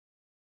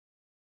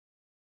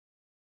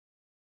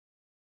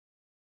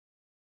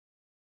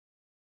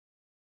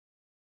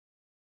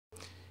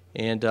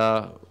And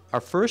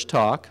our first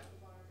talk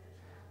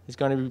is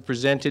going to be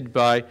presented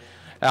by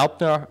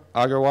Alpna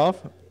Agarwal,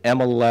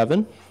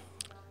 M11.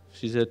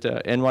 She's at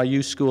the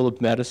NYU School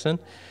of Medicine,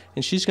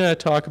 and she's going to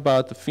talk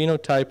about the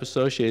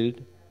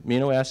phenotype-associated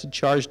amino acid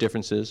charge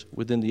differences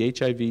within the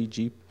HIV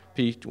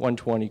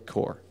GP120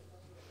 core.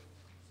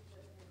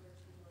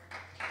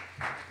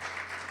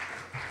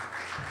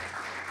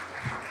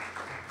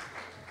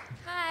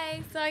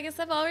 Hi, so I guess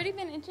I've already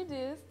been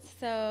introduced,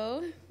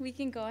 so we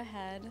can go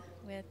ahead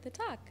with the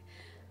talk.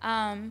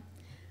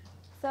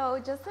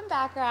 So just some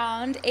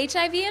background,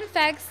 HIV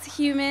infects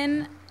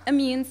human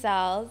immune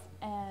cells,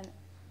 and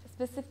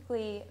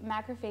specifically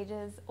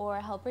macrophages or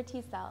helper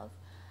T cells.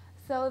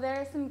 So there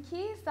are some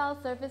key cell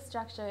surface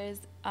structures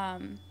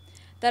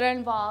that are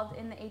involved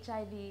in the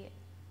HIV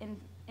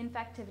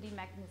infectivity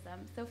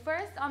mechanism. So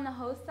first, on the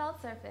host cell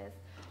surface,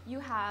 you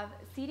have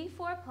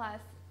CD4+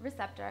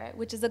 receptor,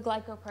 which is a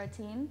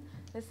glycoprotein.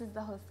 This is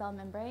the host cell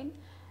membrane.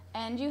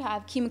 And you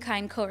have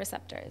chemokine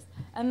co-receptors.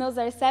 And those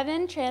are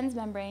 7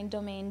 transmembrane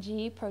domain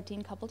G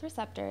protein coupled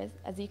receptors,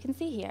 as you can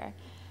see here.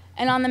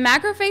 And on the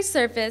macrophage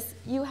surface,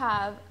 you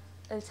have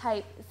a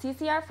type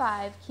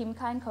CCR5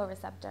 chemokine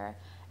co-receptor.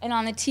 And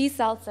on the T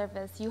cell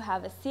surface, you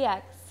have a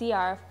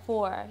CXCR4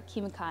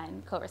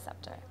 chemokine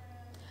co-receptor.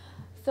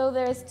 So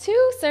there's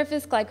 2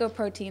 surface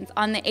glycoproteins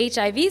on the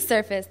HIV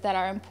surface that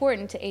are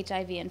important to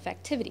HIV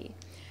infectivity.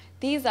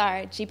 These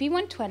are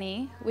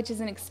GP120, which is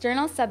an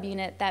external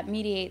subunit that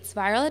mediates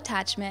viral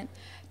attachment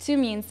to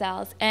immune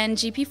cells, and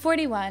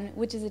GP41,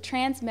 which is a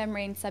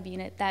transmembrane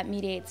subunit that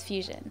mediates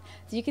fusion.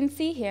 As you can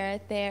see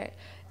here,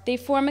 they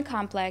form a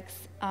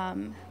complex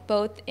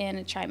both in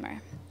a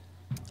trimer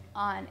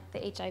on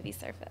the HIV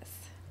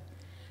surface.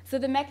 So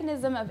the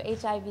mechanism of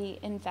HIV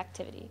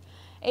infectivity.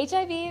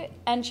 HIV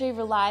entry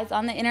relies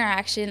on the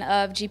interaction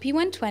of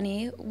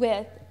GP120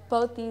 with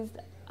both these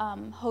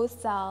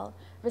host cell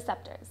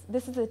receptors.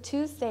 This is a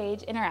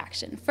 2-stage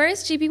interaction.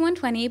 First,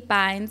 GP120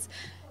 binds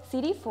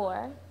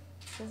CD4,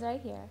 this is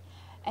right here,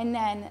 and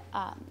then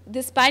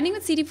this binding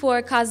with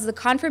CD4 causes a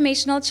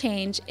conformational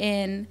change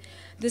in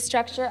the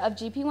structure of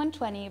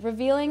GP120,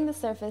 revealing the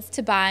surface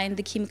to bind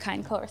the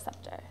chemokine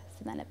co-receptor.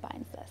 So then it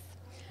binds this.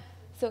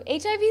 So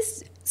HIV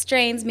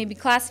strains may be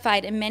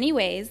classified in many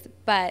ways,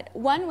 but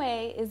one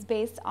way is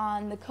based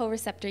on the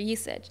co-receptor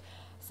usage.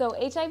 So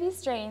HIV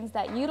strains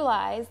that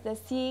utilize the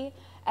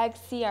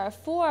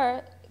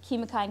CXCR4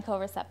 chemokine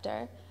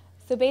co-receptor,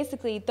 so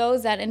basically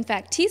those that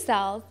infect T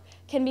cells,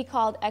 can be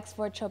called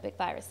X4 tropic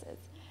viruses.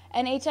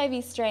 And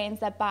HIV strains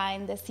that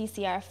bind the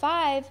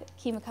CCR5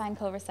 chemokine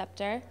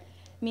co-receptor,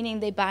 meaning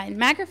they bind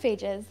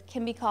macrophages,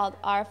 can be called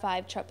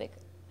R5 tropic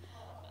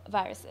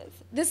viruses.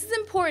 This is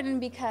important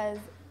because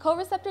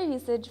co-receptor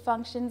usage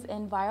functions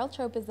in viral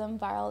tropism,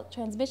 viral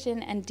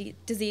transmission, and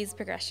disease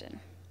progression.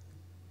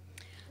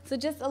 So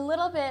just a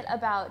little bit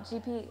about the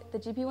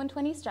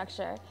GP120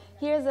 structure.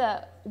 Here's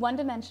a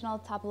one-dimensional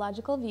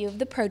topological view of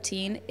the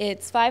protein.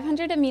 It's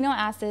 500 amino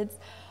acids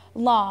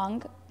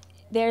long.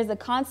 There's a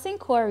constant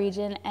core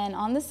region, and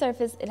on the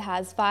surface it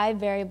has 5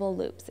 variable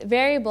loops,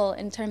 variable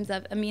in terms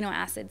of amino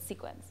acid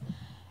sequence.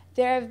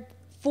 There are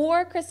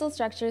 4 crystal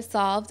structures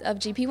solved of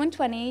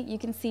GP120. You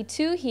can see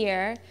 2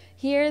 here.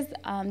 Here's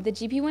the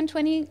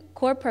GP120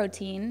 core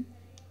protein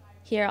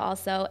here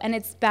also, and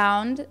it's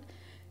bound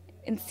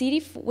with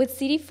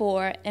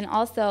CD4, and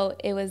also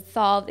it was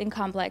solved in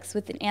complex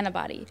with an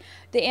antibody.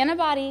 The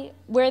antibody,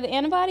 where the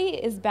antibody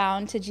is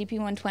bound to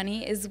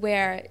GP120 is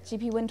where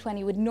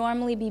GP120 would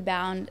normally be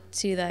bound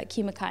to the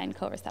chemokine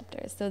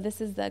co-receptors. So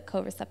this is the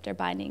co-receptor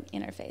binding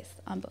interface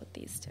on both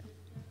these 2.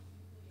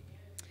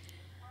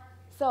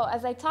 So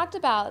as I talked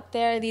about,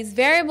 there are these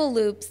variable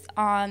loops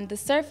on the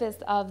surface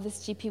of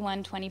this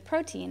GP120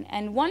 protein,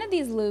 and one of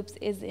these loops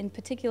is in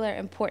particular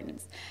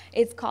importance.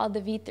 It's called the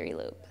V3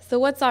 loop. So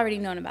what's already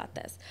known about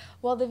this?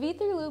 Well, the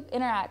V3 loop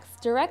interacts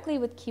directly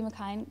with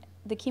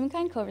the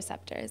chemokine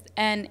co-receptors,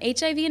 and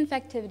HIV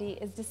infectivity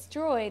is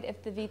destroyed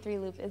if the V3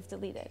 loop is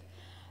deleted.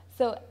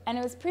 So, and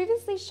it was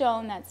previously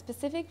shown that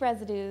specific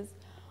residues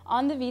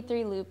on the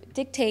V3 loop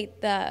dictate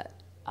the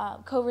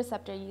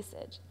co-receptor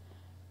usage.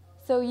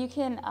 So you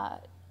can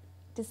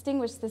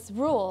distinguish this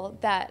rule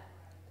that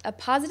a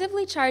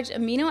positively charged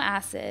amino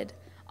acid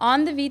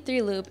on the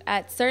V3 loop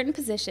at certain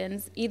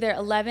positions, either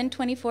 11,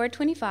 24,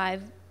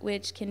 25,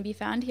 which can be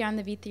found here on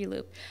the V3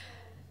 loop,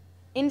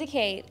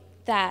 indicate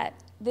that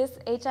this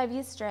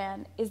HIV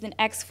strand is an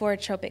X4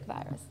 tropic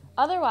virus.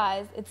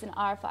 Otherwise, it's an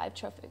R5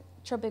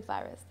 tropic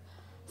virus.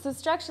 So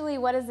structurally,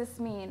 what does this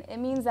mean? It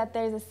means that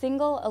there's a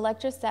single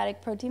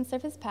electrostatic protein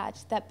surface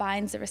patch that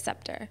binds the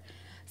receptor.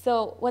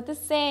 So what this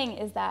is saying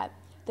is that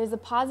there's a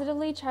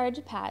positively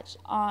charged patch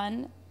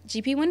on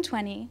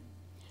GP120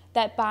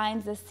 that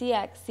binds the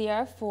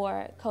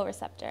CXCR4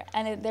 co-receptor,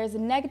 and there's a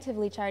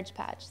negatively charged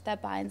patch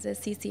that binds the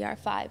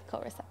CCR5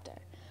 co-receptor.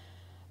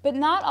 But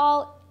not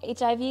all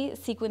HIV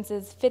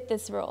sequences fit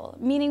this rule,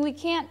 meaning we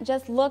can't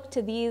just look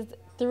to these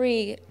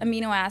 3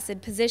 amino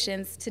acid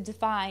positions to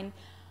define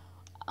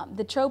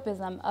the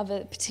tropism of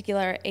a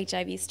particular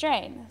HIV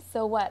strain.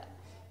 So what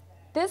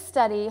this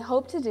study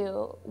hoped to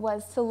do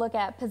was to look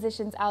at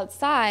positions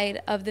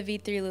outside of the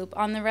V3 loop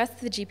on the rest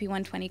of the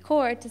GP120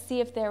 core to see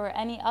if there were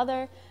any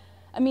other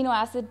amino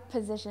acid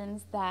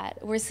positions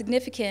that were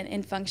significant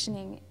in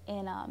functioning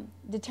in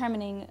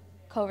determining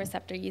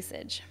co-receptor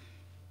usage.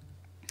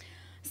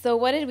 So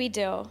what did we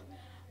do?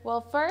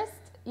 Well, first,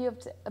 you have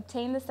to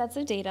obtain the sets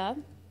of data,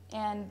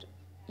 and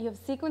you have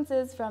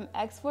sequences from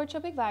X4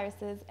 tropic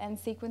viruses and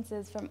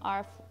sequences from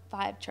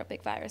R5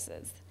 tropic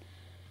viruses.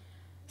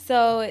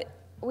 So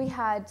we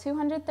had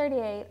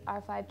 238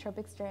 R5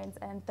 tropic strains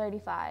and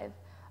 35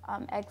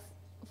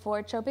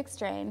 X4 tropic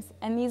strains,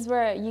 and these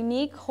were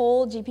unique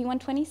whole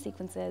GP120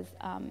 sequences,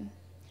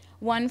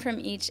 one from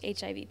each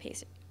HIV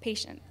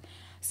patient.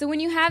 So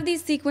when you have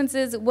these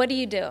sequences, what do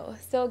you do?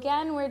 So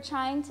again, we're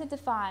trying to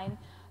find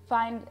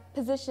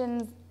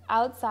positions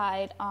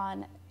outside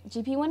on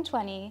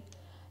GP120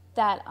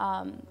 that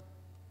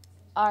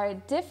are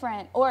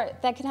different or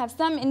that can have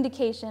some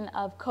indication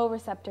of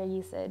co-receptor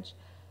usage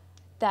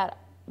that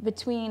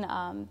between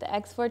the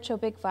X4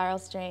 tropic viral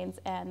strains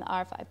and the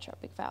R5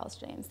 tropic viral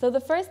strains. So the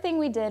first thing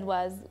we did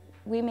was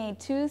we made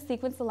two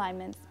sequence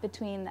alignments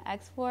between the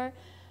X4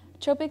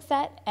 tropic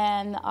set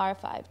and the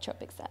R5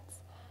 tropic sets.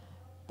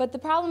 But the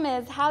problem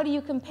is, how do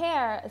you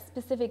compare a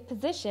specific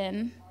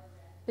position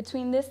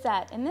between this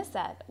set and this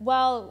set?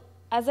 Well,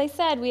 as I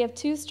said, we have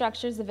two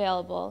structures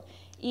available,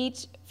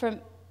 each from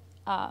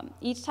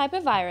each type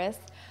of virus.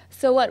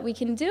 So what we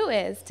can do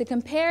is, to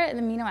compare an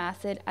amino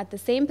acid at the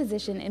same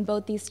position in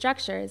both these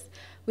structures,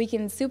 we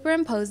can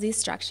superimpose these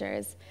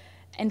structures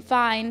and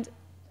find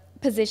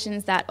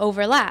positions that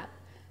overlap.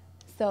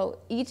 So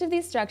each of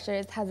these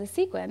structures has a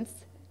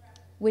sequence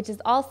which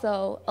is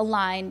also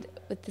aligned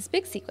with this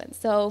big sequence.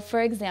 So for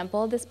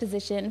example, this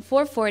position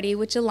 440,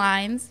 which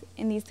aligns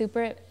in these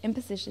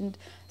superimpositioned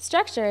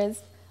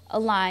structures,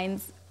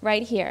 aligns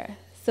right here.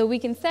 So we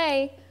can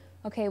say,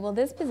 okay, well,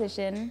 this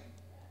position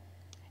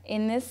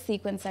in this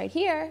sequence right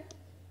here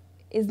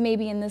is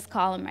maybe in this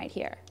column right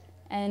here.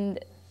 And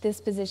this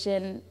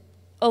position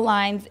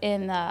aligns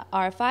in the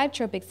R5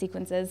 tropic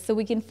sequences, so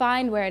we can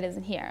find where it is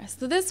in here.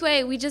 So this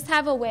way, we just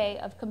have a way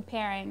of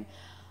comparing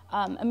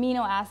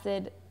amino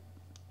acid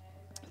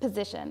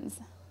positions,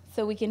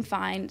 so we can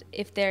find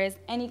if there is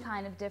any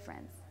kind of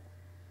difference.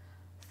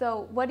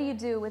 So what do you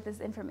do with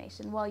this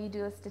information? Well, you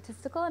do a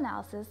statistical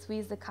analysis. We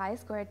use the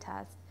chi-squared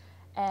test,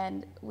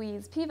 and we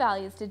use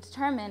p-values to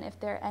determine if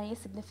there are any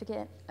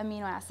significant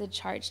amino acid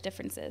charge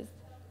differences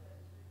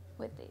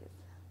with these.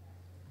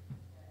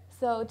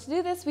 So to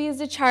do this, we used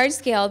a charge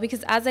scale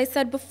because, as I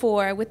said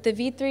before, with the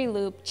V3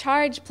 loop,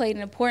 charge played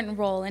an important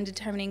role in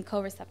determining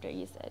co-receptor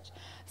usage.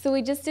 So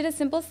we just did a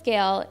simple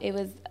scale. It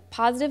was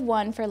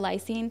 +1 for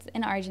lysines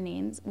and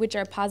arginines, which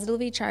are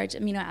positively charged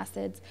amino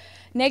acids,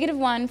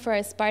 -1 for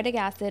aspartic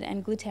acid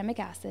and glutamic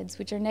acids,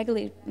 which are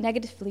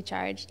negatively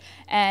charged,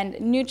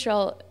 and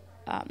neutral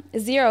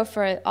 0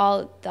 for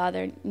all the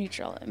other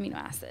neutral amino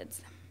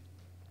acids.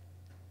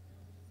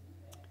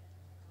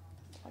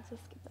 I'll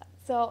just skip that.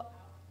 So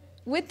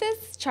with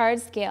this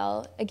charge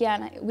scale,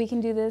 again, we can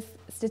do this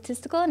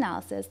statistical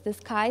analysis, this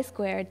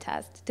chi-squared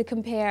test, to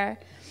compare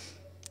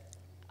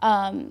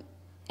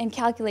and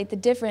calculate the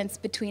difference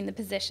between the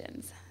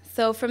positions.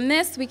 So from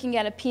this, we can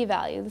get a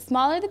p-value. The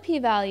smaller the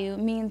p-value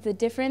means the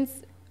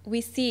difference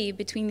we see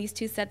between these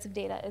two sets of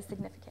data is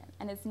significant,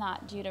 and it's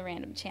not due to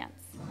random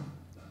chance.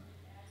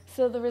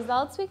 So the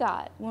results we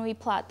got when we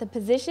plot the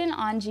position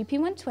on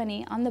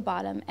GP120 on the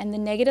bottom and the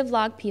negative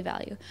log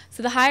p-value.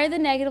 So the higher the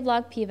negative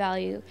log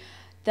p-value,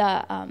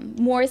 the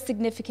more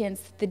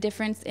significance the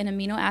difference in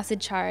amino acid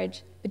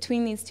charge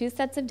between these two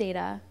sets of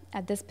data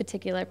at this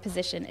particular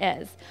position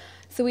is.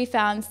 So we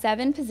found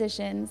 7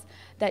 positions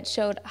that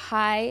showed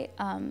high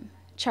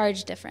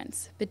charge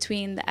difference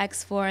between the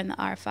X4 and the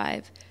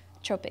R5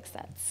 tropic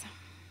sets.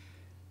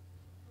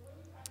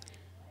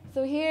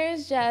 So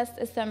here's just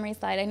a summary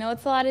slide. I know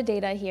it's a lot of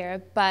data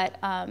here, but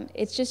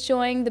it's just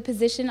showing the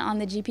position on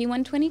the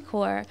GP120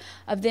 core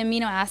of the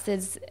amino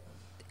acids,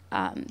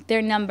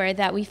 their number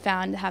that we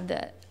found to have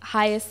the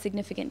highest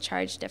significant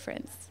charge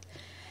difference,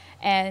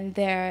 and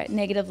their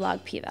negative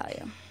log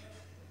p-value.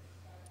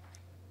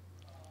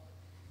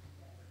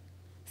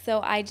 So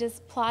I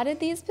just plotted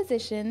these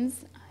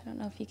positions. I don't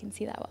know if you can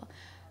see that well.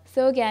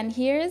 So again,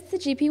 here's the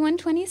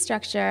GP120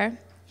 structure.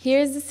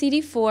 Here's the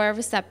CD4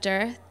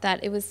 receptor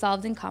that it was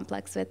solved in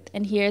complex with,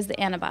 and here's the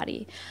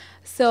antibody.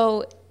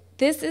 So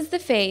this is the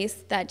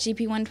face that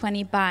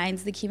GP120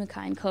 binds the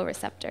chemokine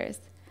co-receptors.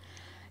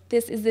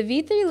 This is the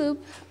V3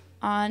 loop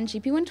on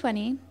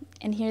GP120,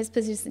 and here's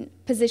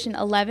position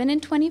 11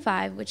 and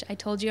 25, which I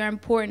told you are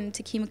important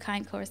to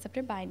chemokine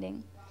co-receptor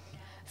binding.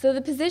 So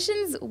the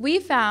positions we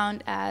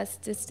found as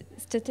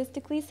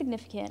statistically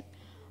significant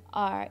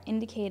are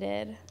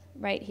indicated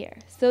right here.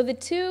 So the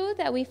two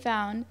that we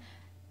found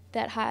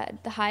that had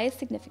the highest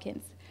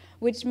significance,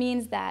 which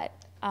means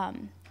that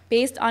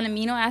based on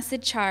amino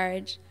acid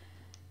charge,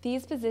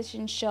 these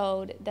positions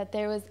showed that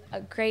there was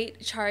a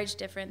great charge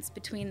difference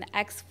between the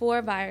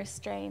X4 virus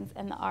strains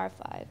and the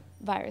R5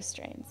 virus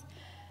strains.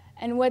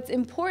 And what's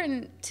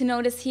important to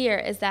notice here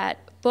is that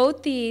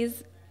both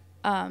these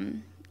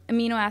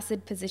amino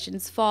acid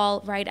positions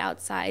fall right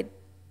outside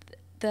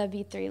the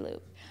V3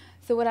 loop.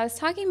 So what I was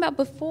talking about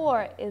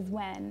before is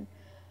when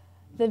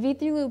the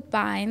V3 loop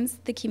binds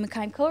the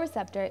chemokine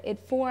coreceptor, it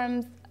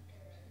forms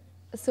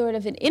sort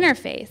of an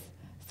interface.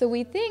 So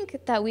we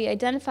think that we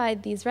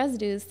identified these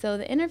residues, so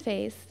the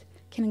interface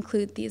can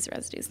include these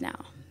residues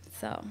now.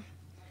 So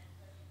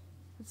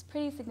it's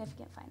pretty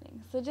significant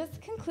findings. So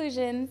just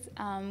conclusions,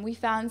 we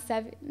found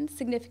 7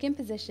 significant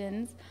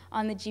positions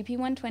on the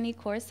GP120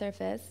 core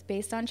surface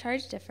based on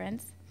charge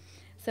difference.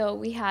 So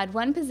we had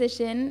 1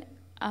 position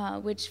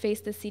which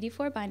faced the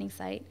CD4 binding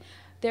site.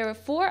 There were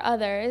 4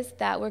 others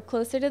that were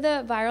closer to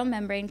the viral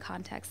membrane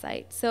contact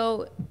site.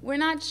 So we're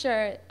not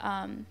sure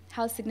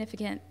how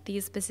significant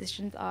these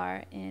positions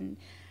are in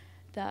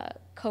the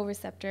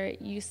co-receptor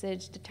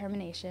usage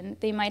determination.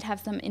 They might have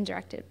some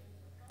indirect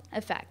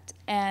effect.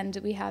 And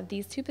we have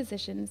these 2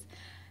 positions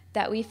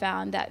that we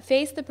found that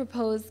face the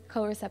proposed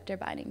co-receptor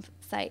binding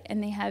site,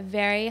 and they have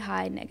very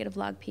high negative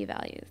log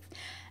p-values.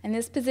 And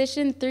this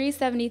position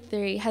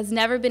 373 has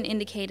never been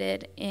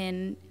indicated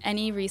in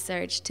any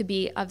research to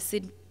be of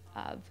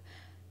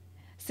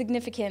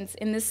significance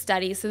in this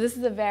study. So this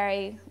is a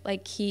very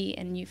key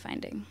and new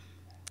finding.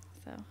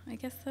 So I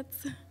guess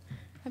that's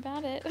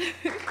about it.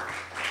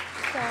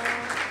 So,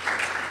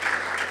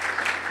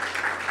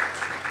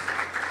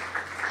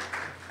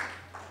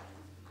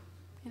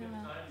 I don't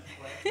know.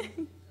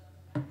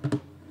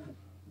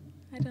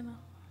 I don't know.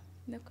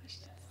 No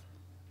questions?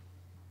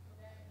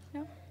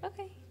 No?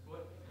 Okay.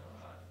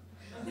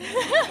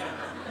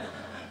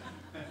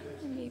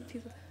 Maybe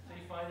people. So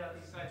you find out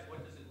these sites, what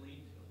does it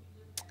lead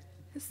to?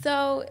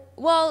 So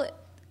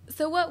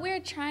what we're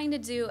trying to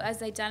do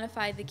is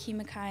identify the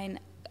chemokine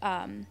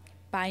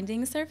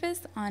binding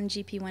surface on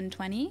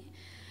GP120,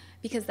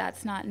 because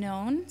that's not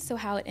known, so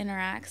how it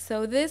interacts.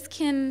 So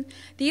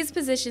these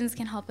positions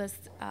can help us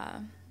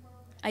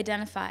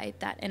identify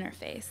that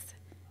interface.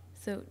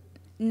 So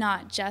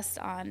not just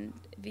on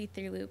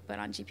V3 loop, but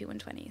on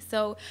GP120.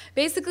 So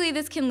basically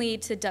this can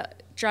lead to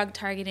drug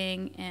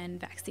targeting and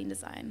vaccine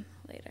design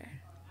later.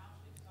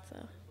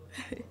 So,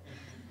 okay.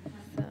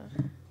 No.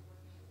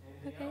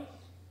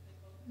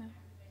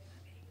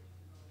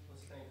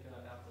 Let's thank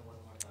Alpna one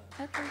more time.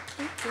 Okay,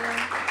 thank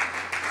you.